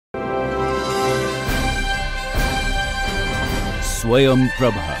Swayam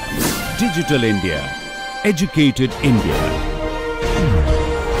Prabha. Digital India. Educated India.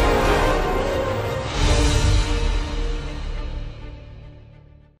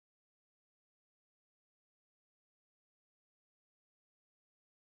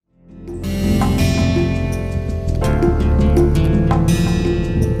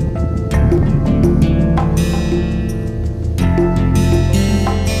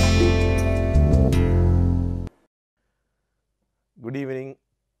 Good evening,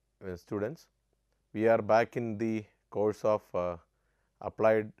 students. We are back in the course of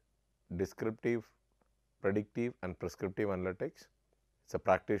applied descriptive, predictive and prescriptive analytics. It's a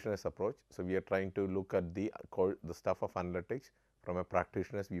practitioner's approach. So, we are trying to look at the stuff of analytics from a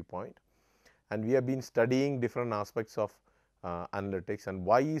practitioner's viewpoint, and we have been studying different aspects of analytics and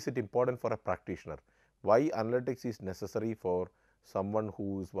why is it important for a practitioner, why analytics is necessary for someone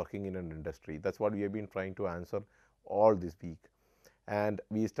who is working in an industry. That is what we have been trying to answer all this week. And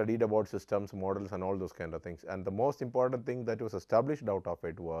we studied about systems, models and all those kind of things. And the most important thing that was established out of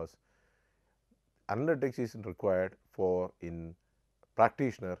it was analytics is required for in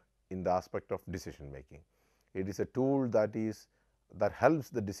practitioner in the aspect of decision making. It is a tool that helps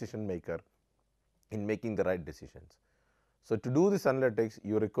the decision maker in making the right decisions. So, to do this analytics,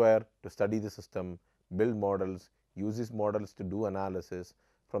 you require to study the system, build models, use these models to do analysis.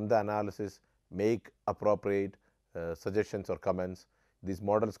 From the analysis, make appropriate suggestions or comments. These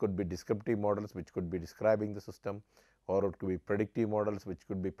models could be descriptive models, which could be describing the system, or it could be predictive models, which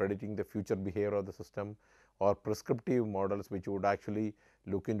could be predicting the future behavior of the system, or prescriptive models, which would actually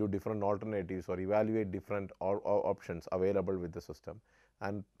look into different alternatives or evaluate different options available with the system,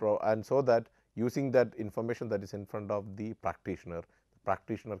 and so that using that information that is in front of the practitioner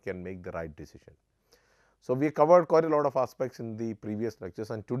can make the right decision. So, we covered quite a lot of aspects in the previous lectures,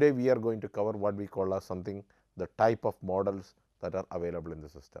 and today we are going to cover what we call as something the type of models that are available in the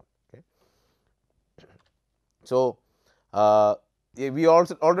system. Okay. So, we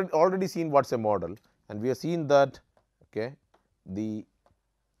also already seen what is a model, and we have seen that the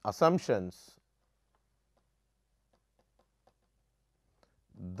assumptions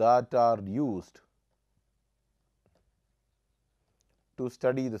that are used to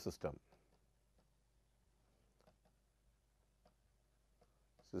study the system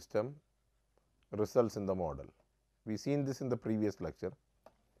results in the model. We seen this in the previous lecture,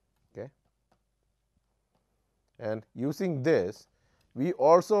 and using this we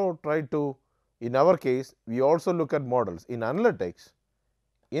also try to, in our case, we also look at models in analytics.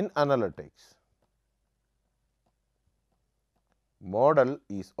 In analytics, model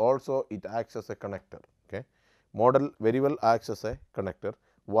is also, it acts as a connector. Model very well acts as a connector.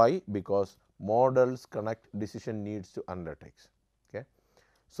 Why? Because models connect decision needs to analytics.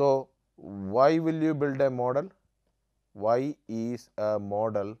 So, why will you build a model? Why is a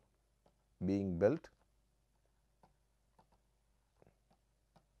model being built?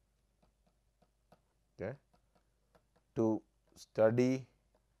 To study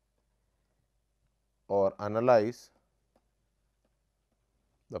or analyze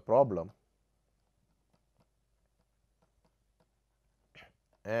the problem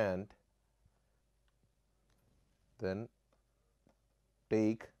and then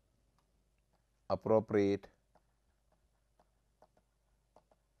take appropriate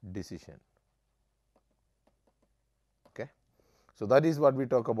decision. So, that is what we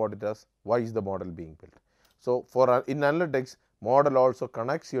talk about it as why is the model being built. So, for in analytics, model also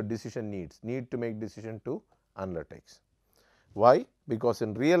connects your decision need to make decision to analytics. Why? Because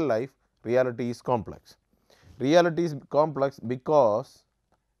in real life, reality is complex. Reality is complex because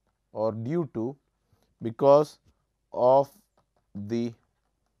because of the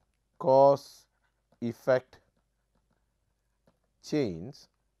cause effect chains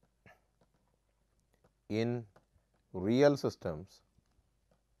in real systems.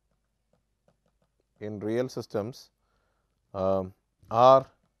 Are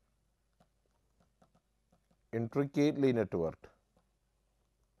intricately networked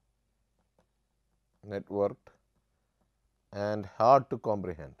and hard to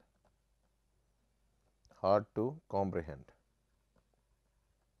comprehend.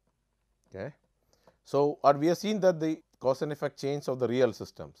 So, we have seen that the cause and effect chains of the real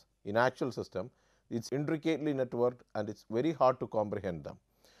systems in actual system, it is intricately networked and it is very hard to comprehend them.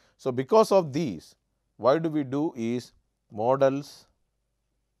 So, because of these, what do we do is models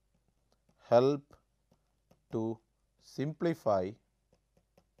help to simplify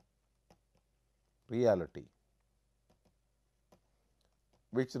reality,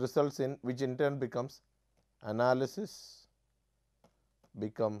 which results in, which in turn becomes analysis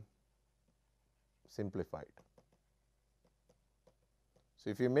become simplified. So,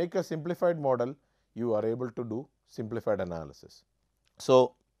 if you make a simplified model, you are able to do simplified analysis.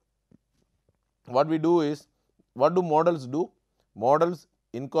 So, what we do is, what do models do? Models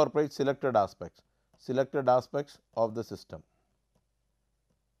incorporate selected aspects of the system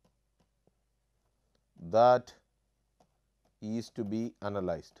that is to be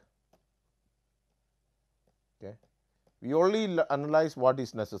analyzed. Okay. We only analyze what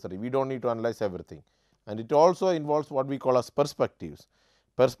is necessary, we do not need to analyze everything, and it also involves what we call as perspectives.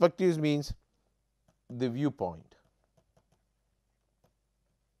 Perspectives means the viewpoint.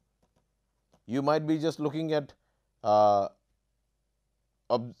 You might be just looking at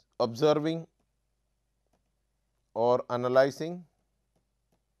observing or analyzing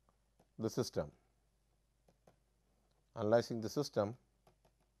the system,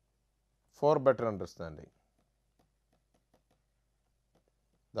 for better understanding.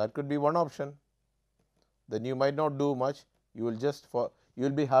 That could be one option. Then you might not do much, you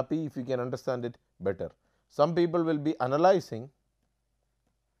will be happy if you can understand it better. Some people will be analyzing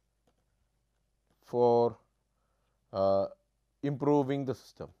for improving the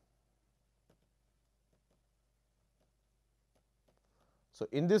system. So,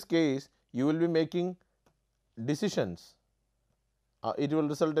 in this case you will be making decisions, it will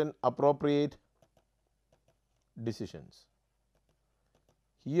result in appropriate decisions.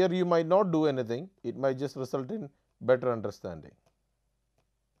 Here you might not do anything, it might just result in better understanding.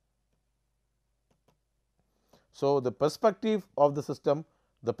 So, the perspective of the system,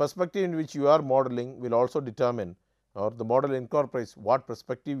 the perspective in which you are modeling will also determine, or the model incorporates what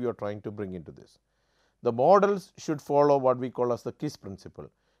perspective you are trying to bring into this. The models should follow what we call as the KISS principle.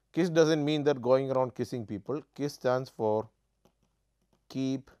 KISS does not mean that going around kissing people. KISS stands for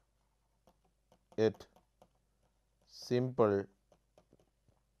keep it simple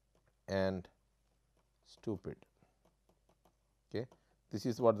and stupid. Okay. This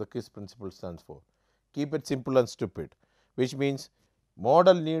is what the KISS principle stands for. Keep it simple and stupid, which means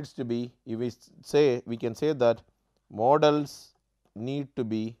model needs to be, if we can say that models need to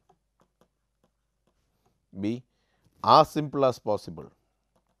be as simple as possible,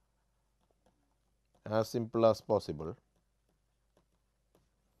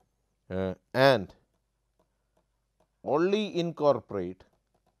 and only incorporate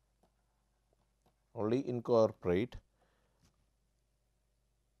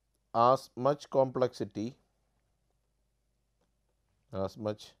as much complexity as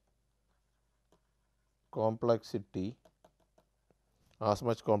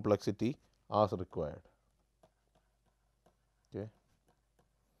required. Okay.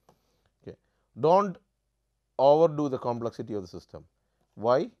 Okay. Do not overdo the complexity of the system.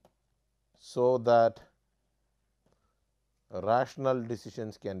 Why? So that rational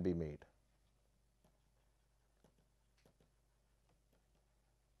decisions can be made.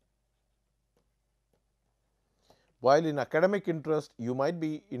 While in academic interest you might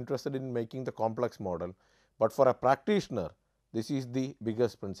be interested in making the complex model, but for a practitioner this is the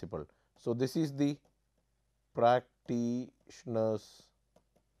biggest principle. So, this is the practitioner's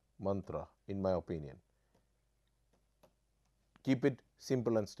mantra in my opinion. Keep it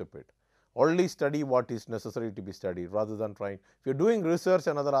simple and stupid. Only study what is necessary to be studied, rather than trying. If you are doing research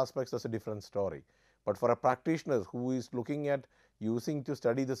and other aspects, that is a different story. But for a practitioner who is looking at using to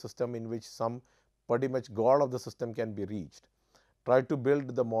study the system in which some pretty much goal of the system can be reached, try to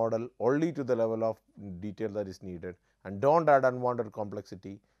build the model only to the level of detail that is needed, and do not add unwanted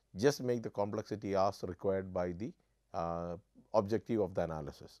complexity, just make the complexity as required by the objective of the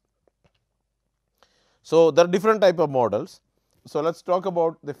analysis. So, there are different type of models. So, let us talk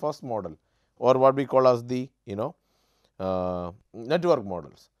about the first model, or what we call as the network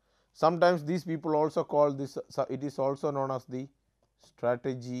models. Sometimes these people also call this, it is also known as the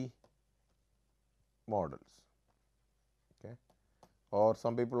strategy models, okay, or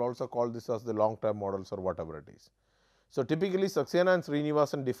some people also call this as the long term models, or whatever it is. So, typically Saxena and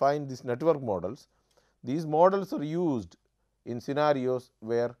Srinivasan define these network models. These models are used in scenarios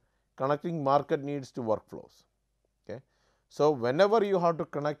where connecting market needs to workflows. Okay. So, whenever you have to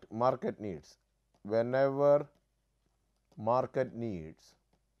connect market needs, which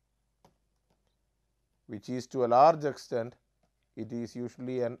is to a large extent, it is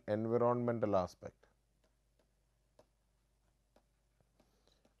usually an environmental aspect.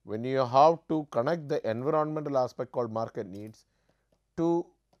 When you have to connect the environmental aspect called market needs to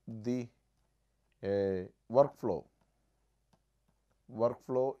the workflow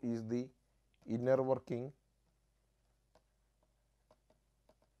is the inner working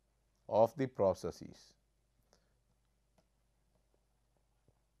of the processes.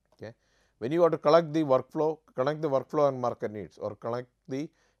 Okay. when you want to connect the workflow and market needs, or connect the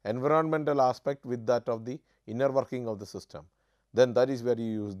environmental aspect with that of the inner working of the system, then that is where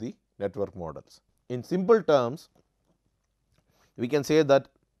you use the network models. In simple terms, we can say that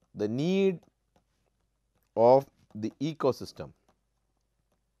the need of the ecosystem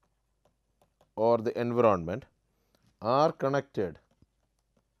or the environment are connected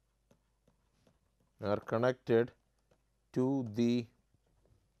to the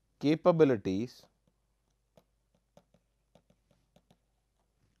capabilities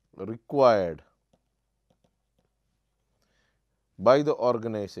required by the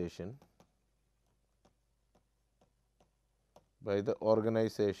organization to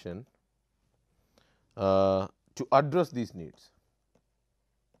address these needs.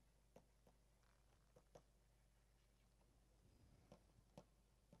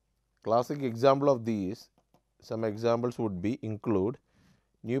 Classic example of these, some examples would be include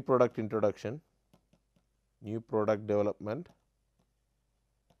new product introduction, new product development,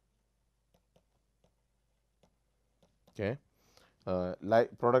 okay,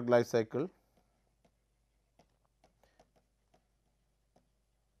 product life cycle,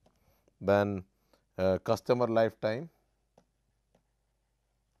 then customer lifetime,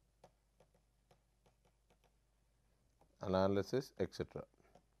 analysis, etc.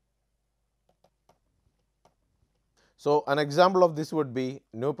 So, an example of this would be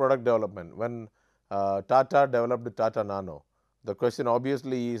new product development. When Tata developed Tata Nano, the question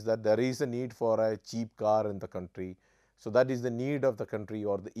obviously is that there is a need for a cheap car in the country. So, that is the need of the country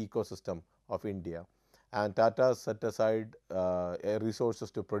or the ecosystem of India, and Tata set aside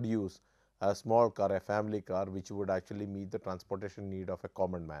resources to produce a small car, a family car, which would actually meet the transportation need of a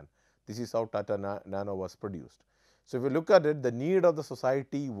common man. This is how Tata Nano was produced. So, if you look at it, the need of the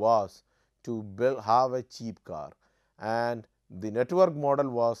society was to have a cheap car, and the network model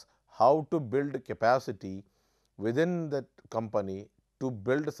was how to build capacity within that company to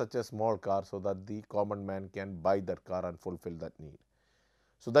build such a small car, so that the common man can buy that car and fulfill that need.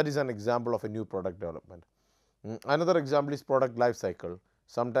 So, that is an example of a new product development. Another example is product life cycle.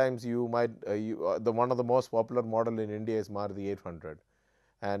 Sometimes you might one of the most popular model in India is Maruti 800,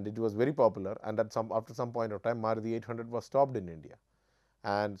 and it was very popular, and after some point of time Maruti 800 was stopped in India.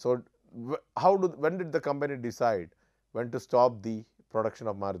 And so, when did the company decide when to stop the production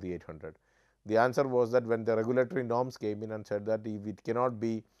of Maruti 800? The answer was that when the regulatory norms came in and said that if it cannot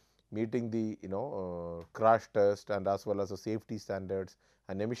be meeting the crash test and as well as the safety standards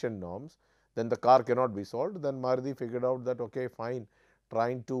and emission norms, then the car cannot be sold. Then Maruti figured out that okay, fine,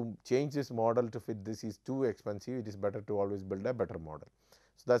 trying to change this model to fit this is too expensive, it is better to always build a better model.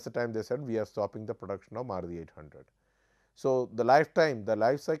 So, that is the time they said we are stopping the production of Maruti 800. So, the life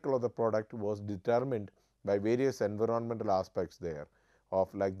cycle of the product was determined by various environmental aspects there,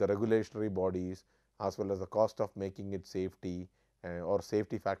 of like the regulatory bodies as well as the cost of making it safety or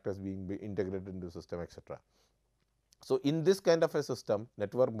safety factors being integrated into the system, etc. So, in this kind of a system,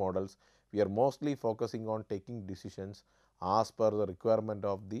 network models, we are mostly focusing on taking decisions as per the requirement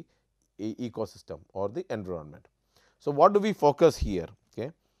of the ecosystem or the environment. So, what do we focus here?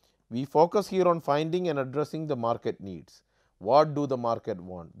 Okay. We focus here on finding and addressing the market needs. What do the market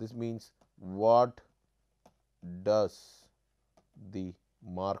want? This means what does the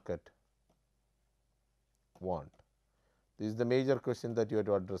market want? This is the major question that you have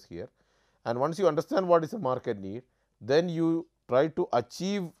to address here. And once you understand what is the market need, then you try to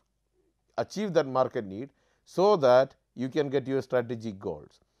achieve that market need, so that you can get your strategic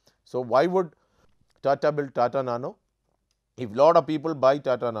goals. So, why would Tata build Tata Nano? If lot of people buy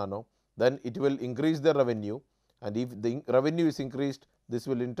Tata Nano, then it will increase their revenue, and if the revenue is increased, this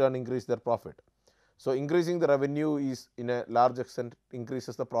will in turn increase their profit. So, increasing the revenue is in a large extent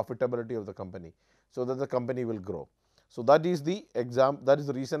increases the profitability of the company, so that the company will grow. So, that is the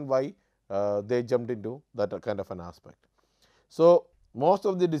reason why they jumped into that kind of an aspect. So, most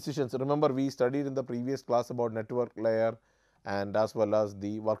of the decisions, remember we studied in the previous class about network layer and as well as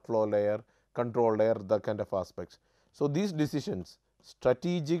the workflow layer, control layer, that kind of aspects. So, these decisions,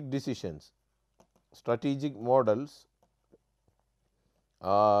 strategic decisions, strategic models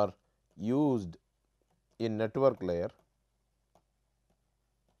are used in network layer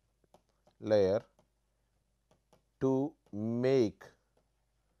to make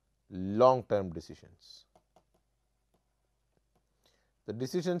long term decisions. The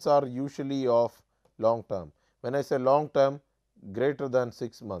decisions are usually of long term. When I say long term, greater than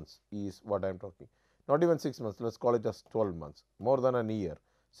 6 months is what I am talking. Not even 6 months, let us call it as 12 months, more than a year,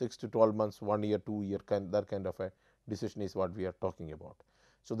 6 to 12 months, 1 year, 2 year, that kind of a decision is what we are talking about.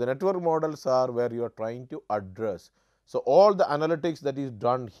 So, the network models are where you are trying to address So, all the analytics that is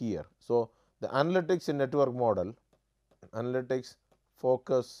done here. So, the analytics in network model, analytics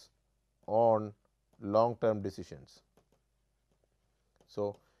focus on long term decisions.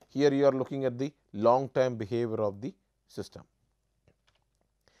 So, here you are looking at the long term behavior of the system.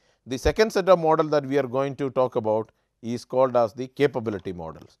 The second set of model that we are going to talk about is called as the capability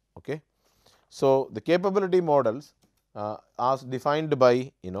models. Okay. So, the capability models as defined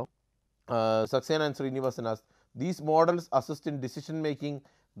by Saxena and Srinivasan as these models assist in decision making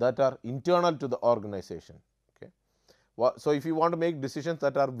that are internal to the organization. Okay. So, if you want to make decisions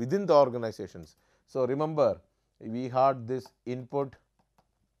that are within the organizations. So, remember we had this input,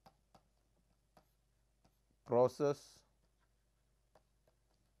 process,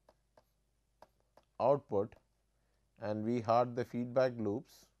 output, and we had the feedback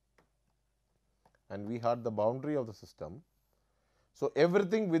loops, and we had the boundary of the system. So,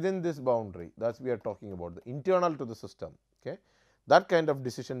 everything within this boundary, that is we are talking about the internal to the system. Okay. That kind of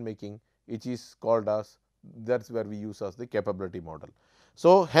decision making, which is called as, that is where we use as the capability model.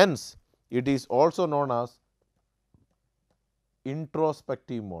 So, hence it is also known as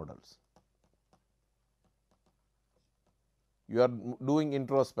introspective models. You are doing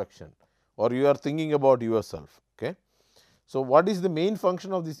introspection or you are thinking about yourself. Okay. So, what is the main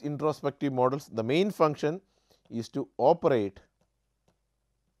function of these introspective models? The main function is to operate,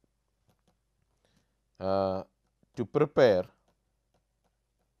 to prepare,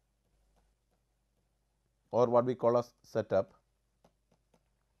 or what we call as setup,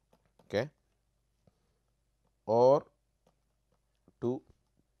 okay, or to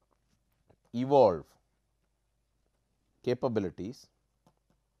evolve capabilities.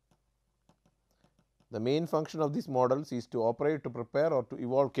 The main function of these models is to operate, to prepare, or to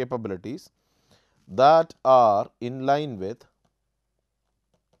evolve capabilities that are in line with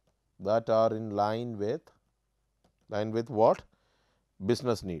what?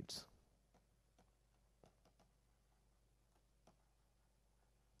 Business needs.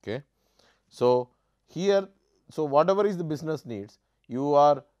 Okay. So, here, so whatever is the business needs,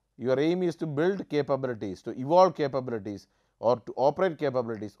 your aim is to build capabilities, to evolve capabilities, or to operate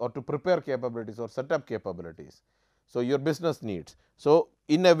capabilities, or to prepare capabilities, or set up capabilities. So, your business needs. So,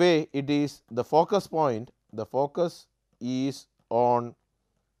 in a way it is the focus point, the focus is on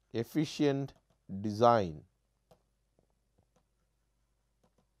efficient design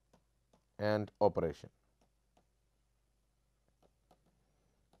and operation.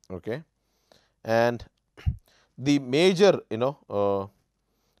 Okay. And the major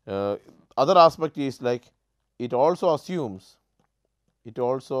other aspect is like it also assumes, it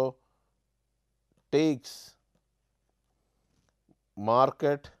also takes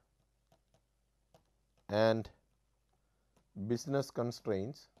market and business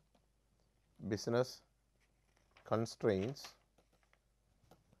constraints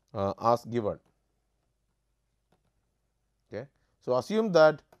as given. Okay. So, assume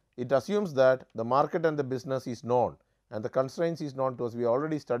that it assumes that the market and the business is known and the constraints is known to us. We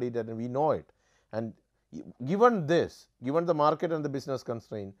already studied it and we know it, and given this, given the market and the business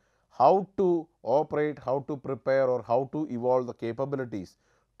constraint, how to operate, how to prepare, or how to evolve the capabilities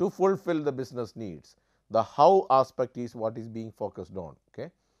to fulfill the business needs. The how aspect is what is being focused on.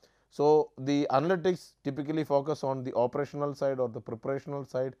 Okay. So, the analytics typically focus on the operational side or the preparational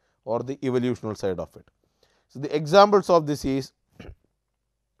side or the evolutional side of it. So, the examples of this is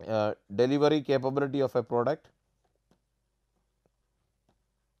delivery capability of a product,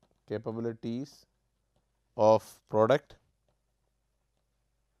 capabilities of product,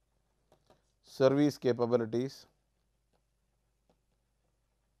 service capabilities,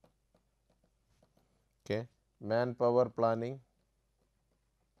 okay, manpower planning,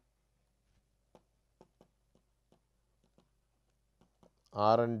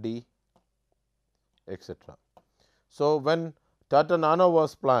 R&D, etc. So, when Tata Nano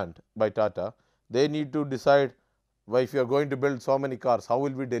was planned by Tata, they need to decide, why, if you are going to build so many cars, how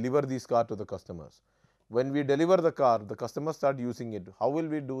will we deliver these cars to the customers? When we deliver the car, the customers start using it. How will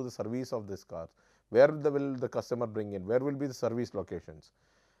we do the service of this car? Where will the customer bring in? Where will be the service locations?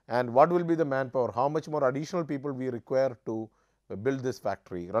 And what will be the manpower? How much more additional people we require to build this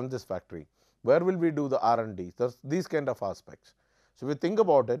factory, run this factory? Where will we do the R&D? These kind of aspects. So, if you think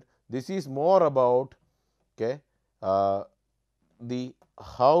about it, this is more about, okay, the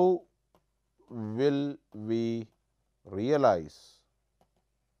how will we realize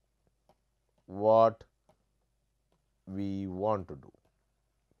what we want to do.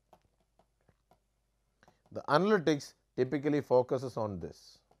 The analytics typically focuses on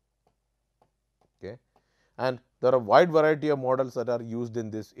this. Okay. And there are a wide variety of models that are used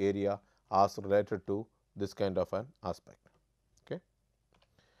in this area as related to this kind of an aspect. Okay.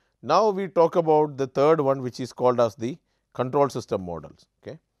 Now, we talk about the third one, which is called as the control system models.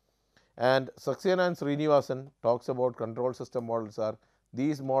 Okay. And Saxena and Srinivasan talks about control system models are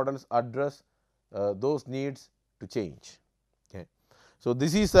these models address those needs to change. Okay. So,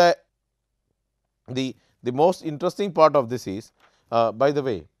 this is the most interesting part of this is by the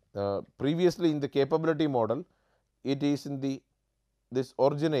way, previously in the capability model, it is in the this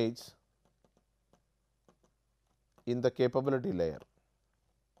originates in the capability layer.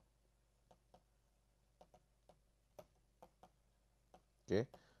 Okay.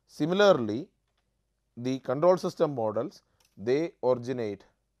 Similarly, the control system models, they originate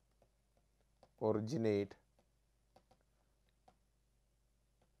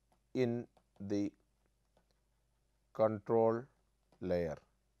in the control layer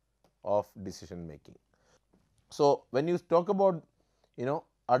of decision making. So, when you talk about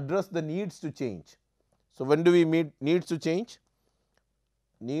address the needs to change. So, when do we meet needs to change?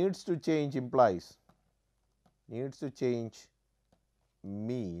 Needs to change implies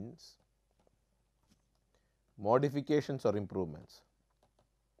means modifications or improvements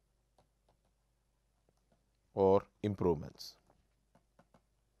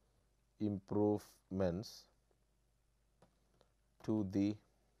to the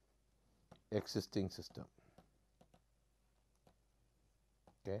existing system.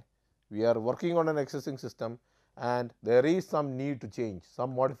 Okay. We are working on an existing system and there is some need to change,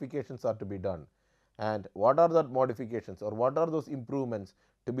 some modifications are to be done, and what are the modifications or what are those improvements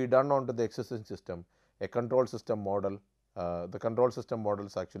to be done onto the existing system? A control system model, the control system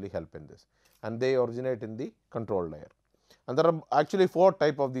models actually help in this, and they originate in the control layer. And there are actually 4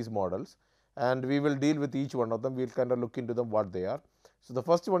 type of these models, and we will deal with each one of them. We will kind of look into them what they are. So, the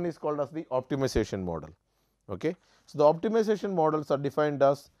first one is called as the optimization model. Okay. So, the optimization models are defined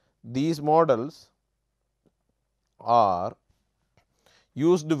as these models are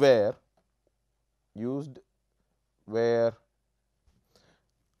used where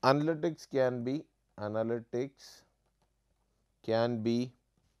analytics can be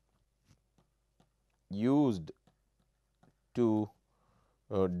used to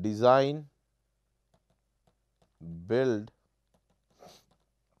design, build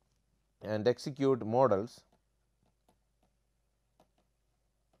and execute models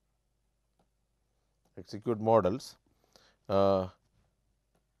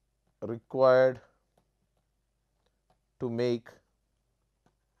required to make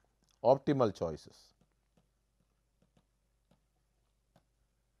optimal choices.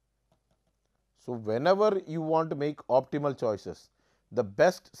 So, whenever you want to make optimal choices, the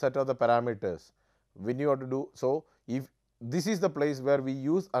best set of the parameters when you have to do so, if this is the place where we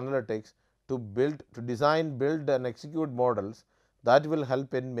use analytics to design, build and execute models that will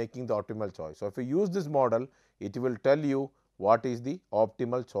help in making the optimal choice. So, if you use this model, it will tell you what is the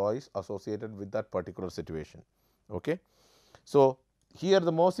optimal choice associated with that particular situation. Okay. So, here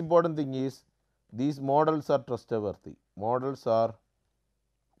the most important thing is these models are trustworthy, models are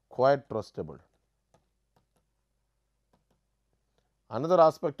quite trustable. Another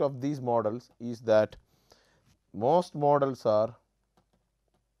aspect of these models is that most models are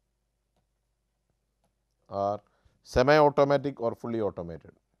semi-automatic or fully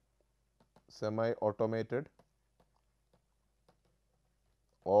automated. Semi-automated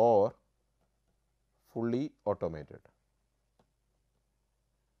or fully automated.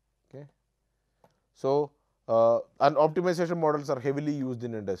 Okay. So, and optimization models are heavily used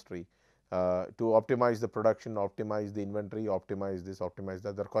in industry to optimize the production, optimize the inventory, optimize this, optimize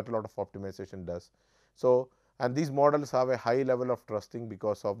that. There are quite a lot of optimization does. So, and these models have a high level of trusting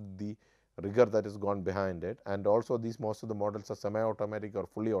because of the rigor that is gone behind it, and also these most of the models are semi-automatic or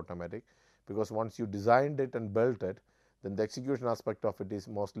fully automatic, because once you designed it and built it, then the execution aspect of it is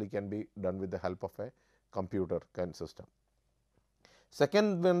mostly can be done with the help of a computer kind system.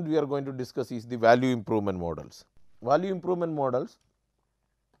 Second one we are going to discuss is the value improvement models. Value improvement models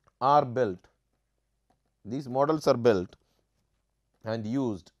are built, these models are built and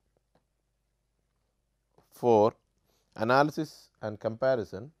used for analysis and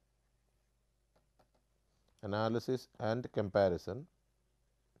comparison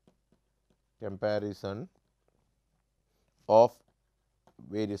of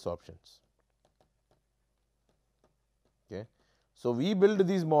various options. Okay. So, we build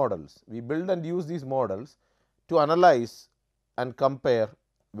these models, we build and use these models to analyze and compare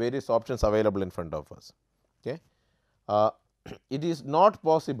various options available in front of us. Okay. It is not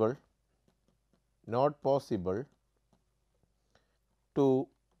possible to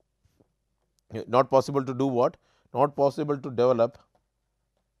do what? Not possible to develop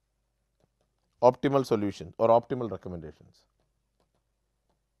optimal solution or optimal recommendations.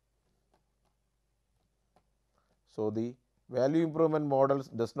 So, the value improvement models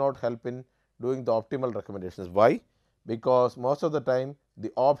does not help in doing the optimal recommendations. Why? Because most of the time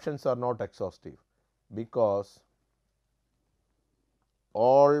the options are not exhaustive, because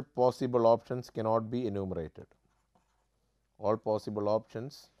all possible options cannot be enumerated. All possible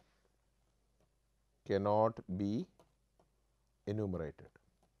options cannot be enumerated.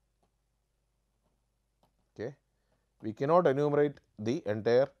 Okay. We cannot enumerate the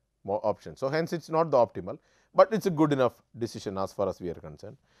entire option. So, hence it is not the optimal, but it is a good enough decision as far as we are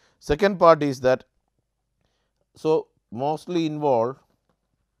concerned. Second part is that, so mostly involve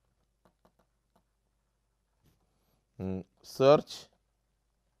search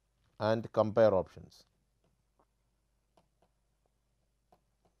and compare options.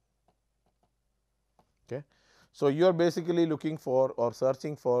 Okay. So, you are basically looking for or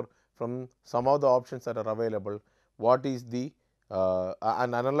searching for from some of the options that are available, what is the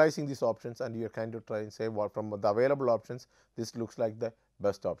and analyzing these options, and you are kind of trying to say what from the available options this looks like the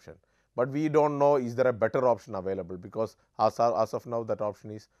best option. But we do not know is there a better option available, because as of now that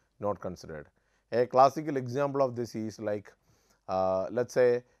option is not considered. A classical example of this is like let us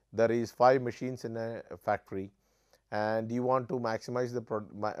say there is 5 machines in a factory, and you want to maximize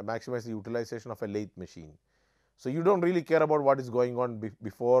the utilization of a lathe machine. So, you do not really care about what is going on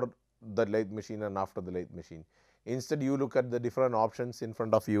before the lathe machine and after the lathe machine. Instead, you look at the different options in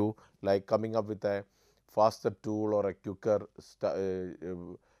front of you, like coming up with a faster tool or a quicker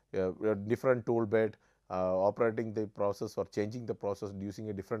different tool bed, operating the process or changing the process using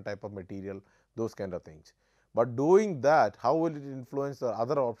a different type of material, those kind of things. But doing that, how will it influence the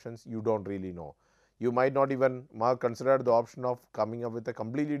other options, you do not really know. You might not even consider the option of coming up with a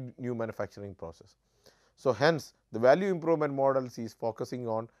completely new manufacturing process. So, hence the value improvement models is focusing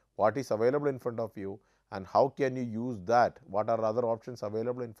on what is available in front of you and how can you use that, what are other options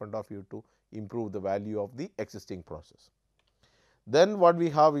available in front of you to improve the value of the existing process. Then what we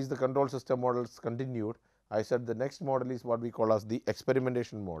have is the control system models continued. I said the next model is what we call as the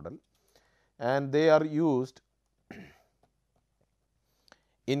experimentation model, and they are used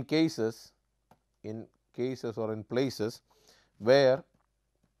in cases or in places where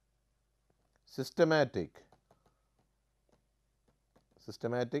systematic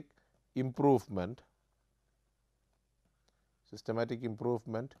improvement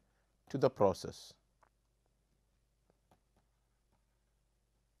to the process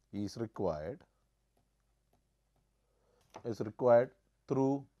is required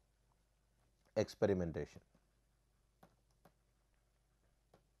through experimentation.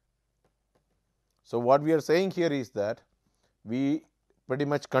 So, what we are saying here is that we pretty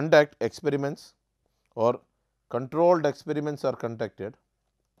much conduct experiments or controlled experiments are conducted,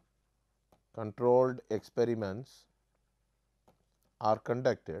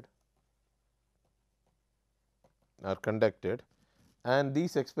 and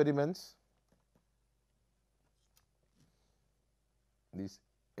these experiments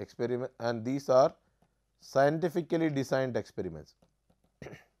and these are scientifically designed experiments.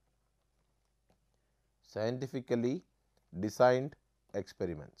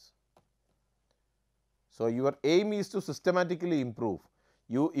 So, your aim is to systematically improve.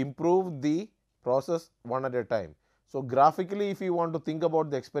 You improve the process one at a time. So, graphically if you want to think about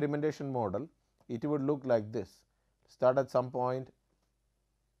the experimentation model, it would look like this. Start at some point,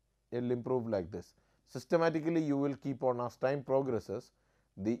 it will improve like this. Systematically you will keep on, as time progresses,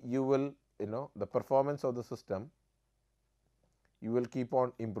 the performance of the system, you will keep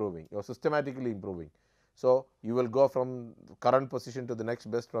on improving, you are systematically improving. So, you will go from current position to the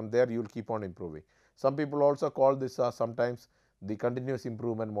next best, from there you will keep on improving. Some people also call this sometimes the continuous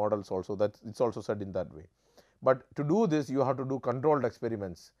improvement models also, that it is also said in that way. But to do this you have to do controlled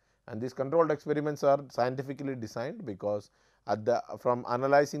experiments, and these controlled experiments are scientifically designed, because from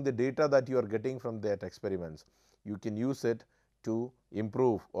analyzing the data that you are getting from that experiments, you can use it to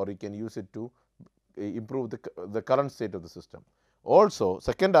improve, or you can use it to improve the current state of the system. Also,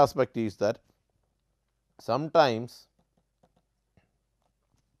 second aspect is that sometimes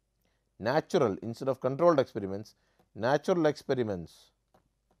natural, instead of controlled experiments, natural experiments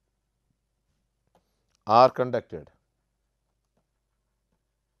are conducted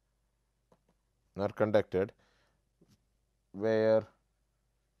where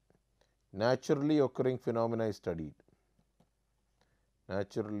naturally occurring phenomena is studied.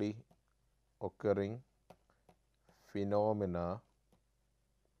 Naturally occurring phenomena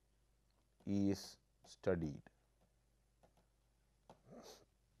is studied.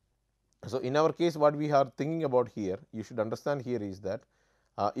 So, in our case what we are thinking about here, you should understand here is that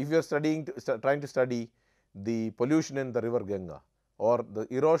If you are trying to study the pollution in the river Ganga or the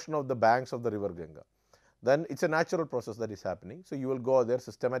erosion of the banks of the river Ganga, then it is a natural process that is happening. So, you will go there,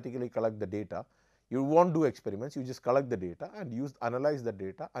 systematically collect the data. You won't do experiments, you just collect the data and analyze the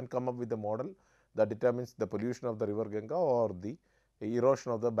data and come up with a model that determines the pollution of the river Ganga or the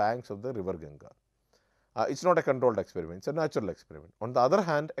erosion of the banks of the river Ganga. It is not a controlled experiment, it is a natural experiment. On the other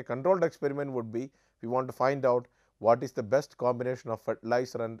hand, a controlled experiment would be, we want to find out what is the best combination of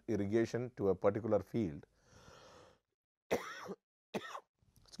fertilizer and irrigation to a particular field.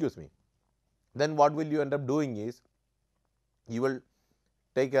 Excuse me. Then what will you end up doing is, you will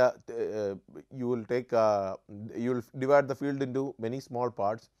take a you will divide the field into many small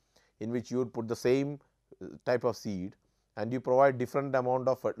parts, in which you would put the same type of seed, and you provide different amount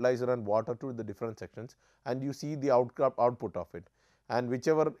of fertilizer and water to the different sections, and you see the output of it, and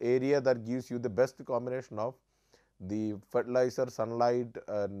whichever area that gives you the best combination of the fertilizer, sunlight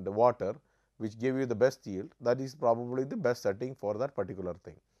and water, which give you the best yield, that is probably the best setting for that particular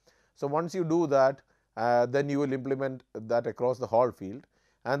thing. So, once you do that, then you will implement that across the whole field,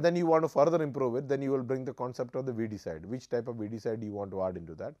 and then you want to further improve it, then you will bring the concept of the weedicide, which type of weedicide you want to add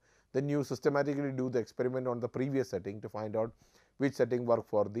into that. Then you systematically do the experiment on the previous setting to find out which setting work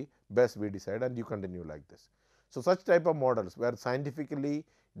for the best weedicide, and you continue like this. So, such type of models were scientifically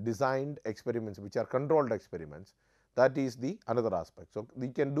designed experiments, which are controlled experiments, that is the another aspect. So, we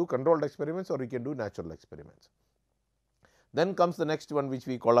can do controlled experiments or we can do natural experiments. Then comes the next one, which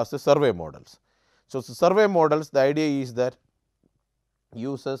we call as the survey models. So, survey models, the idea is that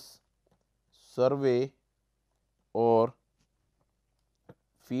uses survey or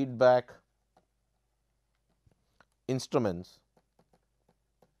feedback instruments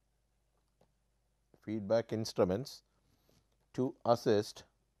to assist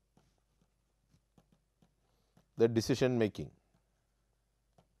the decision making.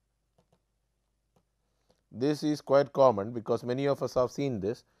 This is quite common, because many of us have seen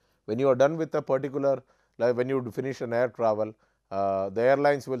this. When you are done with a particular, like when you finish an air travel, the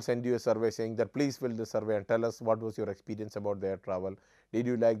airlines will send you a survey saying that please fill the survey and tell us what was your experience about the air travel. Did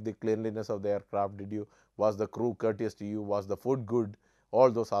you like the cleanliness of the aircraft? Was the crew courteous to you? Was the food good?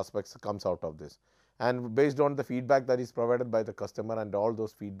 All those aspects comes out of this. And based on the feedback that is provided by the customer, and all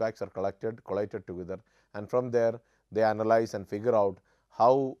those feedbacks are collated together, and from there they analyze and figure out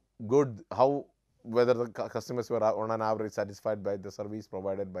whether the customers were on an average satisfied by the service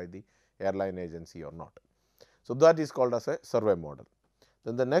provided by the airline agency or not. So, that is called as a survey model.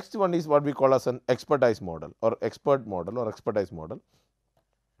 Then the next one is what we call as an expertise model or expert model or expertise model.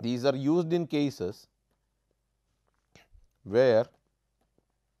 These are used in cases where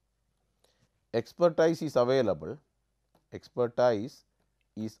expertise is available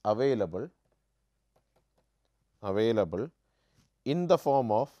in the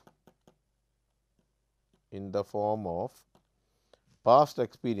form of past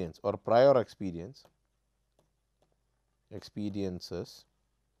experience or prior experiences.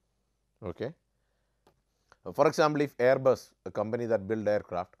 Okay. For example, if Airbus, a company that build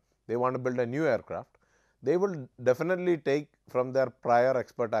aircraft, they want to build a new aircraft, they will definitely take from their prior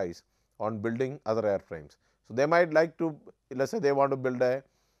expertise on building other airframes. So, they might like to, let us say they want to build a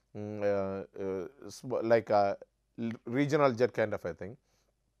like a regional jet kind of a thing,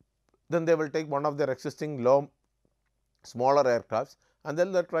 then they will take one of their existing smaller aircrafts, and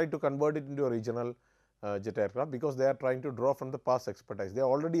then they try to convert it into a regional jet aircraft, because they are trying to draw from the past expertise. They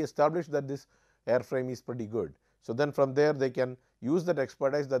already established that this airframe is pretty good. So, then from there they can use that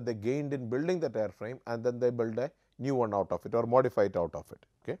expertise that they gained in building that airframe, and then they build a new one out of it or modify it out of it.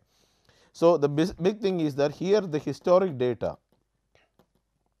 Okay. So, the big thing is that here the historic data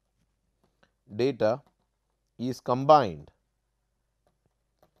is combined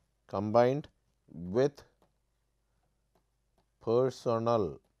with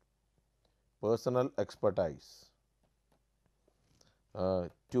personal expertise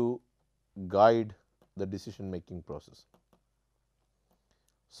to guide the decision making process.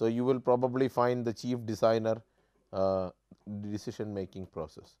 So, you will probably find the chief designer decision making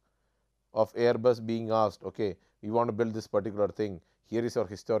process of Airbus being asked, okay, we want to build this particular thing, here is our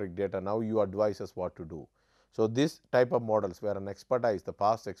historic data, now you advise us what to do. So, this type of models where the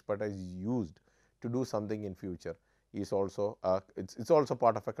past expertise is used to do something in future is also it's also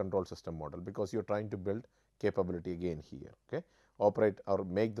part of a control system model, because you are trying to build capability again here, okay, operate or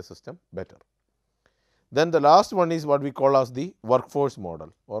make the system better. Then the last one is what we call as the workforce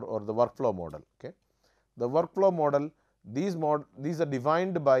model or the workflow model. Okay. The workflow model, these are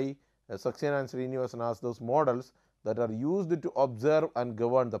defined by Saxena and Srinivasan as those models that are used to observe and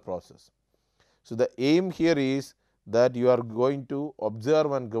govern the process. So, the aim here is that you are going to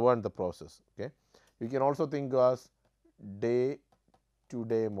observe and govern the process. Okay. You can also think as day to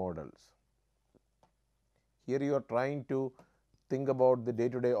day models. Here you are trying to think about the day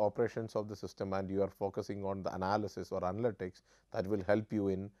to day operations of the system, and you are focusing on the analysis or analytics that will help you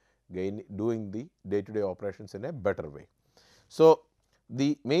in doing the day to day operations in a better way. So,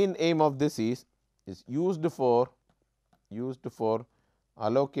 the main aim of this is used for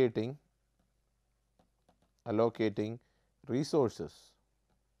allocating resources,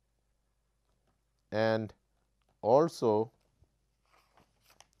 and also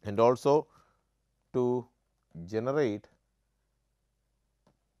to generate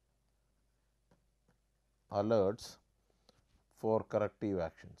alerts for corrective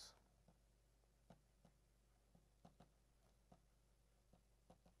actions.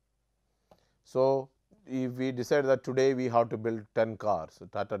 So, if we decide that today we have to build 10 cars, so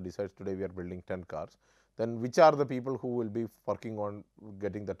Tata decides today we are building 10 cars, then which are the people who will be working on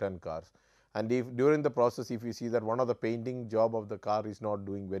getting the 10 cars? And if during the process, if we see that one of the painting job of the car is not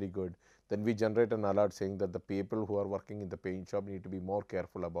doing very good, then we generate an alert saying that the people who are working in the paint shop need to be more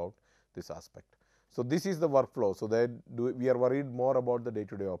careful about this aspect. So, this is the workflow. So, that we are worried more about the day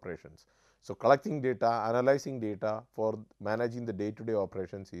to day operations. So, collecting data, analyzing data for managing the day to day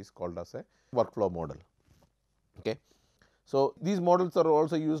operations is called as a workflow model. Okay. So, these models are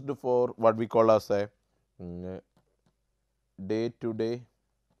also used for what we call as a day to day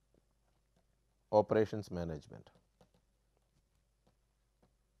operations management.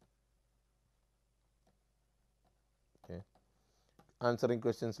 Okay. Answering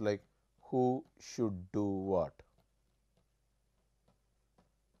questions like who should do what.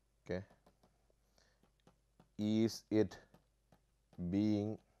 Okay. Is it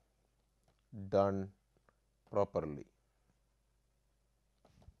being done properly?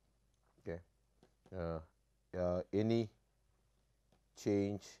 Okay. Any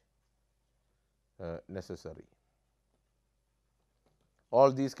change necessary?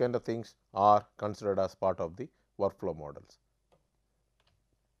 All these kind of things are considered as part of the workflow models.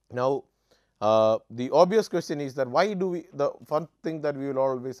 Now, the obvious question is that why do we, the one thing that we will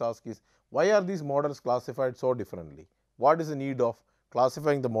always ask is why are these models classified so differently? What is the need of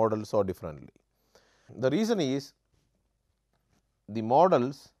classifying the models so differently? The reason is the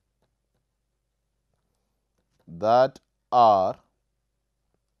models that are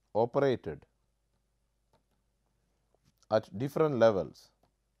operated at different levels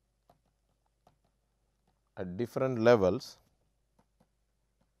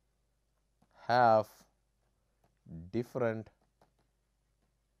have different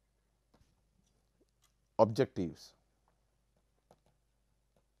objectives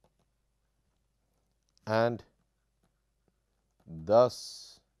and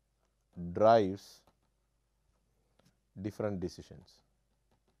thus drives different decisions.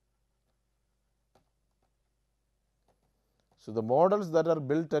 So, the models that are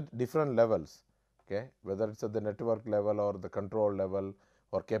built at different levels, okay, whether it is at the network level or the control level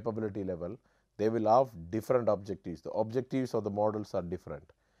or capability level, they will have different objectives. The objectives of the models are different,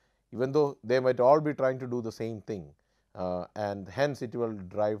 even though they might all be trying to do the same thing, and hence it will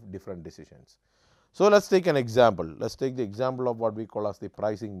drive different decisions. So, let us take an example. Let us take the example of what we call as the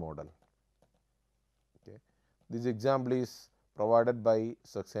pricing model. Okay. This example is provided by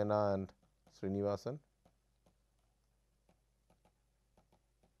Saxena and Srinivasan.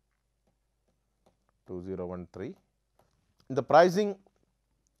 In the pricing,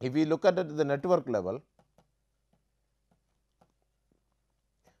 if we look at it at the network level,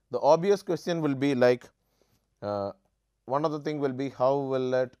 the obvious question will be like, one of the thing will be how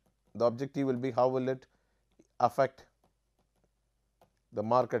will it, the objective will be how will it affect the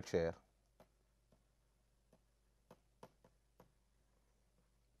market share.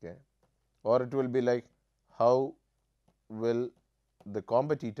 Okay. Or it will be like how will the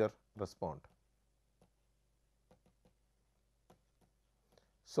competitor respond.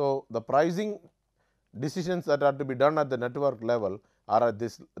 So, the pricing decisions that are to be done at the network level are at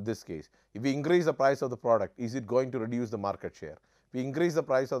this case. If we increase the price of the product, is it going to reduce the market share? If we increase the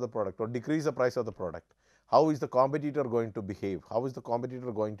price of the product or decrease the price of the product, how is the competitor going to behave? How is the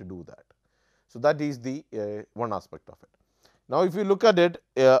competitor going to do that? So, that is the one aspect of it. Now, if you look at it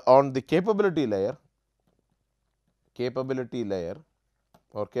on the capability layer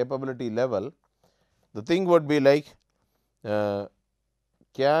or capability level, the thing would be like,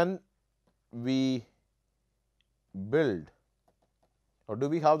 can we build or do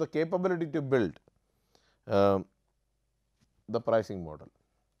we have the capability to build the pricing model?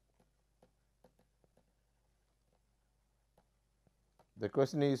 The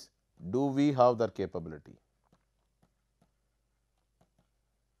question is, do we have that capability?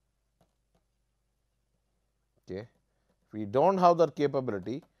 Okay. If we do not have that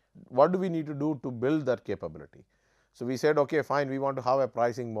capability, what do we need to do to build that capability? So, we said okay fine, we want to have a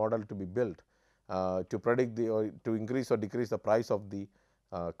pricing model to be built to predict the or to increase or decrease the price of the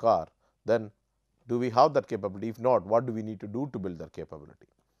car. Then do we have that capability? If not, what do we need to do to build that capability?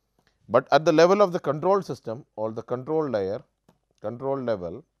 But at the level of the control system or the control layer, control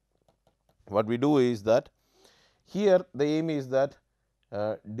level, what we do is that here the aim is that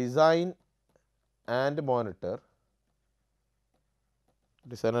design and monitor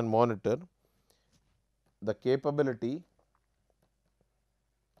the capability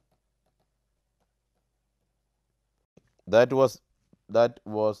that was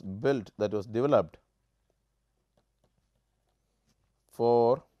built, that was developed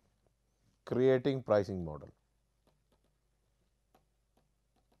for creating pricing model.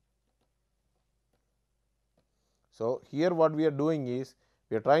 So, here what we are doing is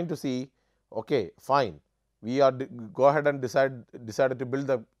we are trying to see okay fine, we are go ahead and decided to build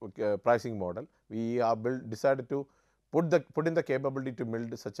the pricing model. We are decided to put in the capability to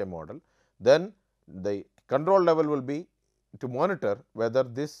build such a model. Then the control level will be to monitor whether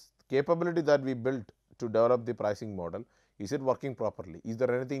this capability that we built to develop the pricing model, is it working properly? Is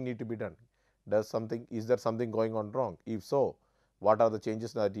there anything need to be done? Is there something going on wrong? If so, what are the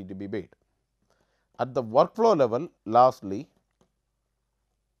changes that need to be made? At the workflow level, lastly,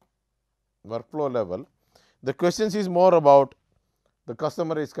 workflow level, the questions is more about the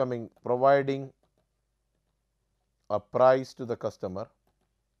customer is coming, providing a price to the customer.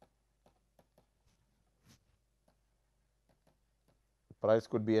 Price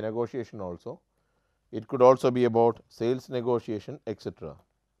could be a negotiation also. It could also be about sales negotiation, etc.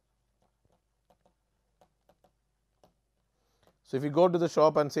 So, if you go to the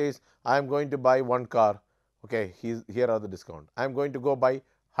shop and says I am going to buy one car, okay, here are the discount. I am going to go buy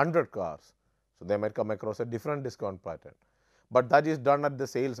 100 cars. So, they might come across a different discount pattern, but that is done at the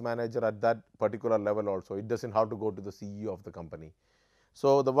sales manager at that particular level also. It does not have to go to the CEO of the company.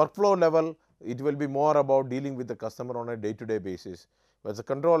 So, the workflow level, it will be more about dealing with the customer on a day to day basis, whereas the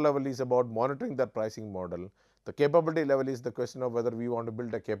control level is about monitoring that pricing model. The capability level is the question of whether we want to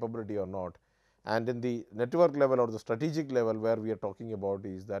build a capability or not. And in the network level or the strategic level, where we are talking about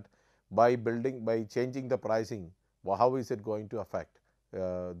is that by changing the pricing, how is it going to affect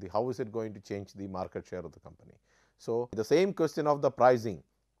how is it going to change the market share of the company. So, the same question of the pricing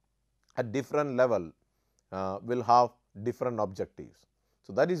at different level will have different objectives.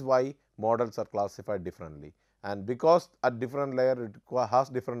 So, that is why models are classified differently, and because at different layer it has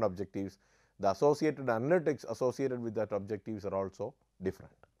different objectives, the associated analytics associated with that objectives are also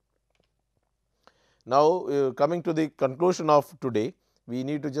different. Now, coming to the conclusion of today, we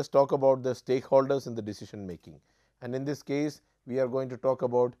need to just talk about the stakeholders in the decision making, and in this case we are going to talk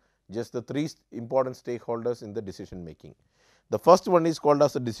about just the three important stakeholders in the decision making. The first one is called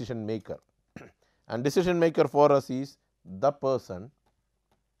as a decision maker, and decision maker for us is the person,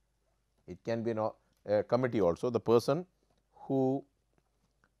 it can be a committee also, the person who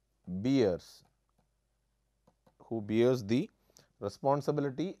bears the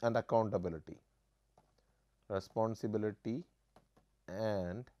responsibility and accountability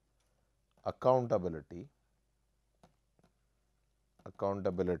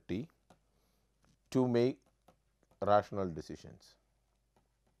to make rational decisions.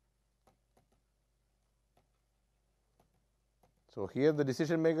 So, here the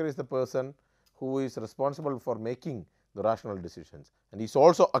decision maker is the person who is responsible for making the rational decisions, and he is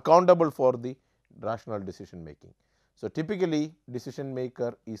also accountable for the rational decision making. So, typically decision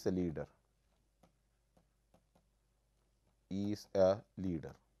maker is a leader.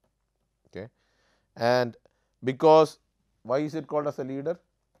 Okay. And because, why is it called as a leader?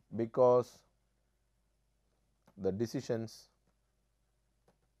 Because the decisions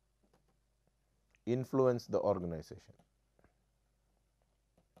influence the organization.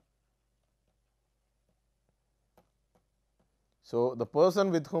 So, the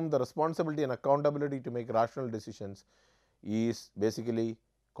person with whom the responsibility and accountability to make rational decisions is basically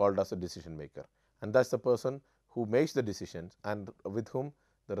called as a decision maker, and that is the person who makes the decisions and with whom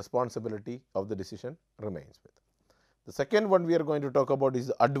the responsibility of the decision remains with. The second one we are going to talk about is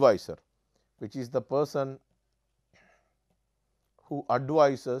the advisor, which is the person who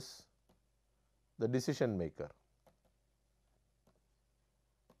advises the decision maker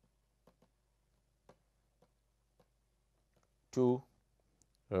to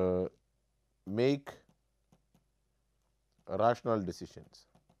make rational decisions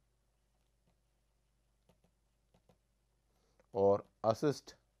or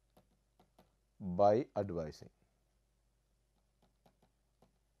assist by advising.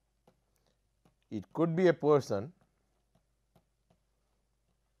 It could be a person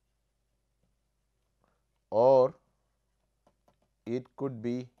or it could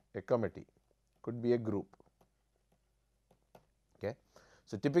be a committee, could be a group. Okay.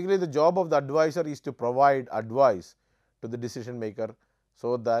 So, typically the job of the advisor is to provide advice to the decision maker,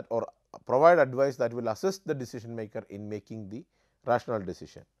 so that, or provide advice that will assist the decision maker in making the rational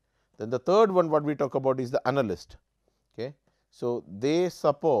decision. Then the third one what we talk about is the analyst. Okay. So, they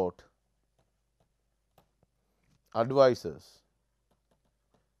support advisors,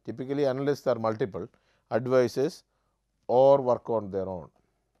 typically analysts are multiple, advisors or work on their own.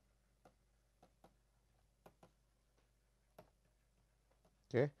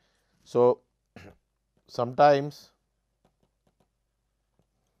 Okay. So, sometimes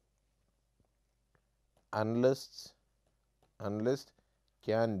analyst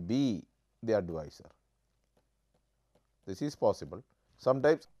can be the advisor. This is possible.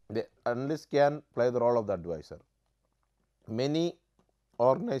 Sometimes the analyst can play the role of the advisor. Many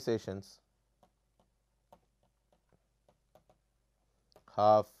organizations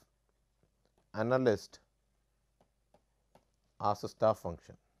have analyst as a staff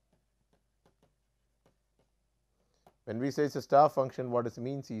function. When we say it is a staff function, what it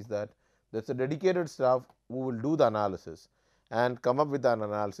means is that there is a dedicated staff who will do the analysis and come up with an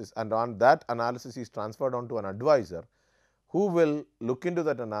analysis, and on that analysis is transferred on to an advisor who will look into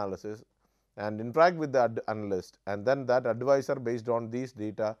that analysis and interact with the analyst, and then that advisor based on these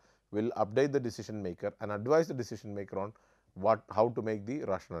data will update the decision maker and advise the decision maker on how to make the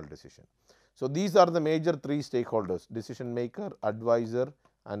rational decision. So, these are the major three stakeholders: decision maker, advisor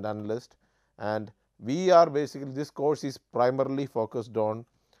and analyst, and we are basically, this course is primarily focused on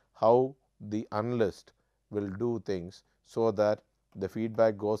how the analyst will do things, so that the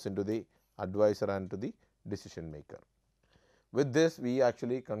feedback goes into the advisor and to the decision maker. With this, we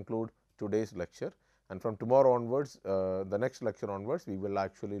actually conclude today's lecture, and from tomorrow onwards, the next lecture onwards, we will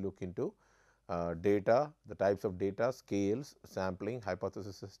actually look into data, the types of data, scales, sampling,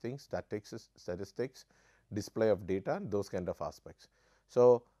 hypothesis testing, statistics, display of data, and those kind of aspects.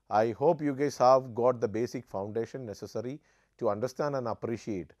 So, I hope you guys have got the basic foundation necessary to understand and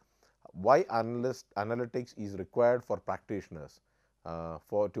appreciate why analytics is required for practitioners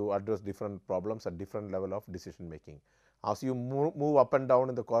to address different problems at different level of decision making. As you move up and down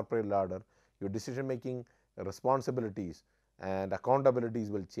in the corporate ladder, your decision making responsibilities and accountabilities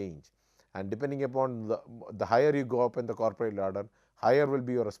will change, and depending upon the higher you go up in the corporate ladder, higher will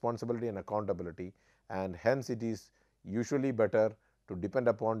be your responsibility and accountability, and hence it is usually better to depend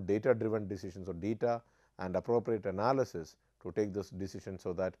upon data driven decisions, or data and appropriate analysis to take this decision,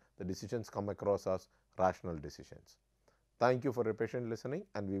 so that the decisions come across as rational decisions. Thank you for your patient listening,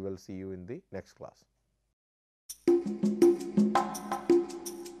 and we will see you in the next class.